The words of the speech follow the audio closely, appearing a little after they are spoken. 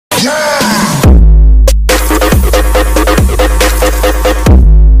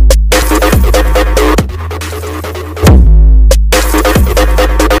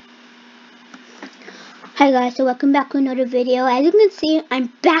so welcome back to another video. As you can see,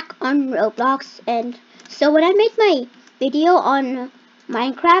 I'm back on Roblox, and so when I made my video on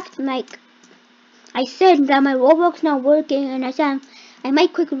Minecraft, I said that my Roblox not working, and I said I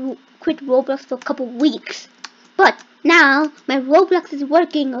might quit Roblox for a couple weeks. But now my Roblox is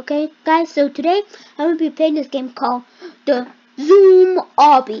working, okay guys? So today I will be playing this game called the Zoom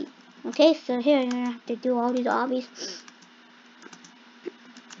Obby. Okay, so here I'm gonna have to do all these obbies.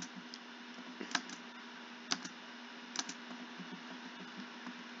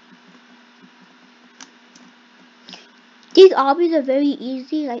 These obbies are very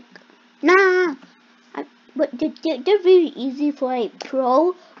easy, but they're very easy for a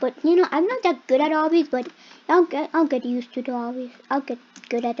pro. But you know, I'm not that good at obbies, but I'll get used to the obbies. I'll get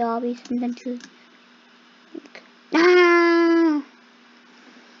good at the obbies eventually.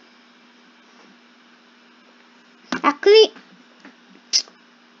 Actually,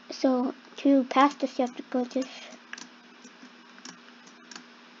 so to pass this, you have to go this.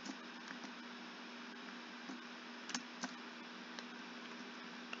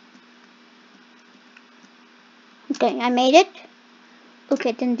 Okay, I made it.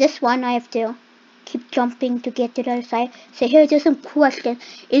 Okay, then this one I have to keep jumping to get to the other side. So here's some questions.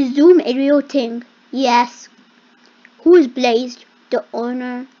 Is Zoom a real thing? Yes. Who is Blazed, the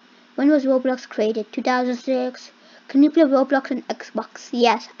owner? When was Roblox created? 2006. Can you play Roblox on Xbox?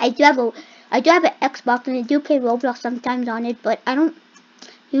 Yes. I do have an Xbox, and I do play Roblox sometimes on it, but I don't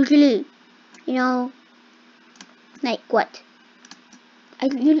usually, you know, like what?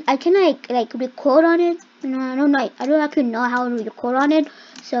 I can like record on it. You know, I don't actually know how to record on it,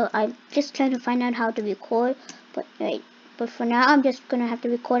 so I'm just trying to find out how to record. But for now, I'm just gonna have to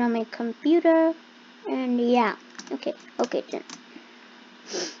record on my computer, and yeah. Okay then.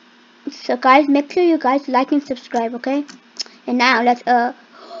 So guys, make sure you guys like and subscribe, okay? And now let's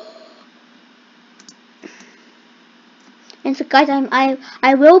And so guys,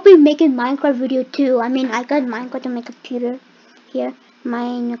 I will be making Minecraft video too. I mean, I got Minecraft on my computer here.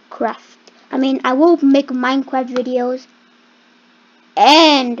 Minecraft. I mean, I will make Minecraft videos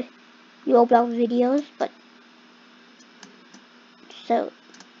and Roblox videos, but so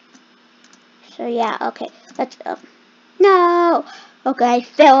yeah. Okay, let's no. Okay, I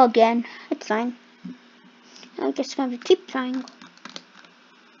fell again. It's fine. I'm just gonna keep trying.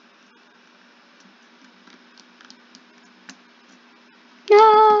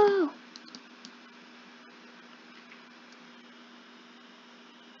 No.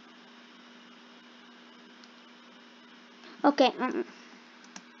 Okay.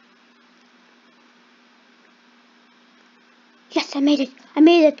 Yes, I made it. I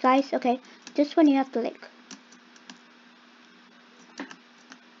made it, guys. Okay, this one you have to like.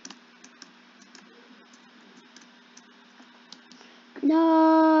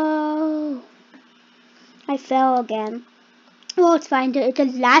 No. I fell again. Well, it's fine. It's the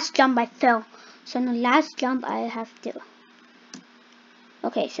last jump I fell. So on the last jump I have to.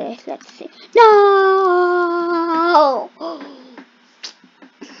 Okay, so let's see. No.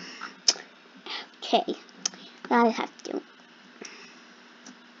 Okay, I have to.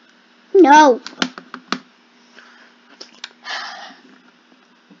 No.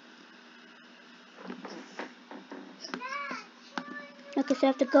 Okay, so I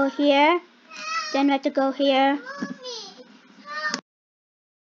have to go here. Then I have to go here.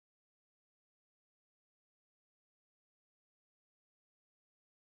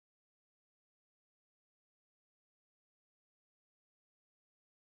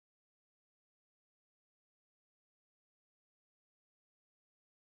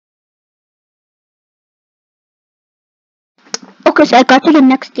 Okay, so I got to the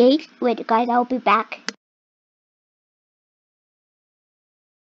next stage. Wait, guys, I'll be back.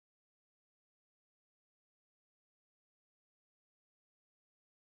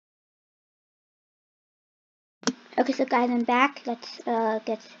 Okay, so guys, I'm back. Let's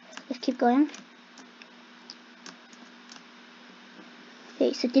keep going.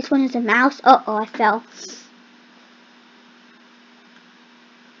 Okay, so this one is a mouse. Oh, I fell.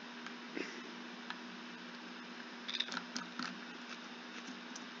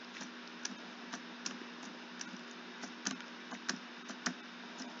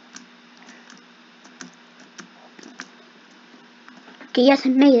 Okay, yes, I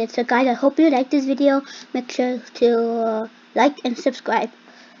made it. So guys, I hope you like this video. Make sure to like and subscribe.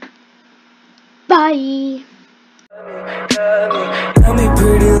 Bye. Tell me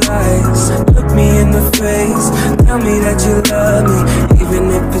pretty lies, look me in the face. Tell me that you love me, even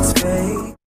if it's fake.